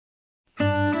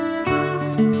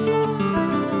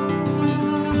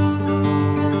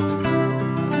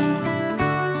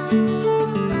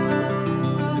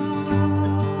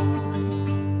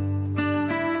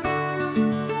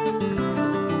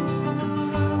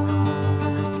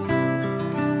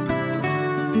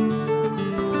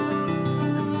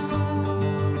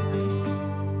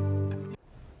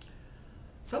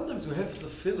to have the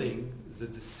feeling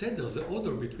that the seder, the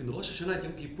order between Rosh Hashanah and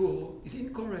Yom Kippur is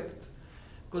incorrect.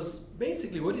 Because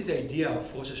basically, what is the idea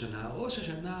of Rosh Hashanah? Rosh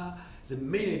Hashanah, the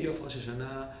main idea of Rosh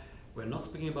Hashanah, we're not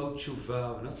speaking about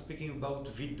tshuva, we're not speaking about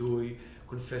vidui,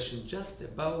 confession, just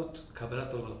about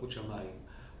Kabbalat Ol Malchut Shamayim.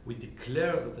 We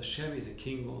declare that Hashem is the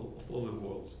king of all the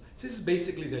world. This is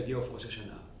basically the idea of Rosh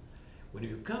Hashanah. When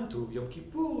you come to Yom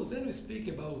Kippur, then we speak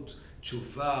about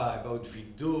tshuva, about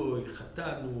vidui,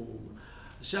 chatanu,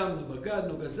 shamnu,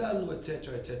 bagadnu, gazalnu,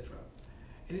 etc., etc.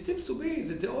 And it seems to me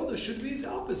that the order should be the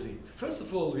opposite. First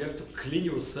of all, you have to clean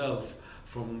yourself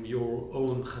from your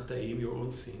own chataim, your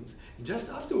own sins. And just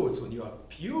afterwards, when you are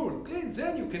pure and clean,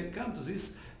 then you can come to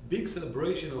this big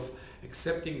celebration of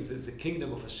accepting the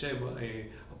kingdom of Hashem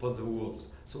upon the world.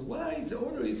 So why the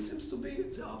order seems to be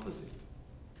the opposite?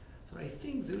 So I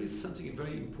think there is something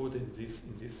very important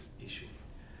in this issue.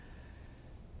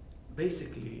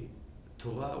 Basically,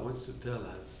 Torah wants to tell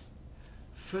us,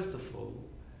 first of all,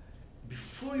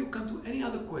 before you come to any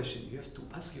other question, you have to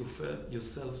ask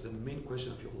yourself the main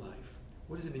question of your life.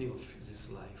 What is the meaning of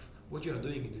this life? What you are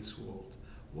doing in this world?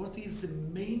 What is the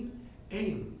main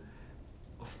aim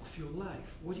of your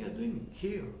life? What you are doing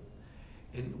here?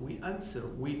 And we answer,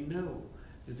 we know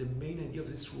that the main idea of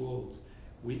this world,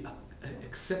 we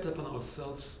accept upon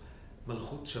ourselves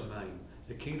Malchut Shamayim,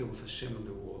 the kingdom of Hashem in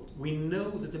the world. We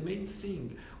know that the main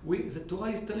thing, the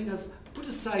Torah is telling us, put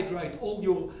aside, right, all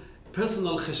your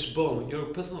personal cheshbon, your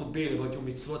personal bill about your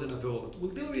mitzvot and averot.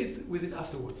 We'll deal with it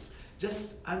afterwards.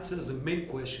 Just answer the main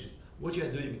question, what you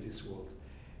are doing in this world.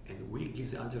 And we give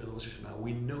the answer in Rosh Hashanah.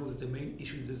 We know that the main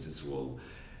issue in this world,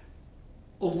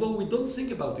 although we don't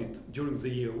think about it during the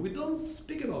year, we don't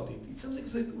speak about it. It's something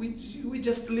that we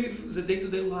just live the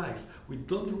day-to-day life. We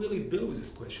don't really deal with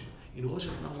this question. In Rosh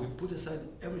Hashanah, we put aside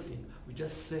everything. We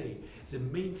just say, the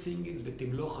main thing is,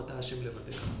 v'timloch ata Hashem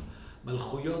levadecha.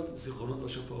 Malchuyot, zichronot,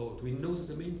 v'shofa'ot. We know that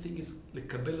the main thing is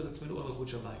lekabel al atzmenu malchut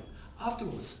shamayim.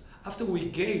 Afterwards, after we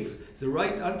gave the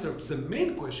right answer to the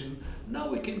main question, now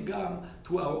we can come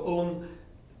to our own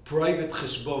private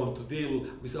cheshbon, to deal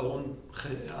with our own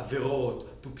averot,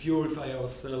 to purify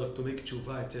ourselves, to make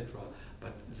tshuva, etc.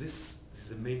 But this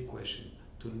is the main question,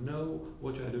 to know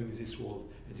what you are doing in this world.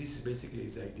 And this is basically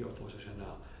the idea of Rosh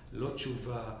Hashanah. Lo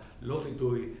tshuva, lo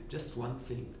vidui, just one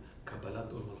thing,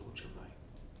 Kabbalat Ol Malchut Shamayim.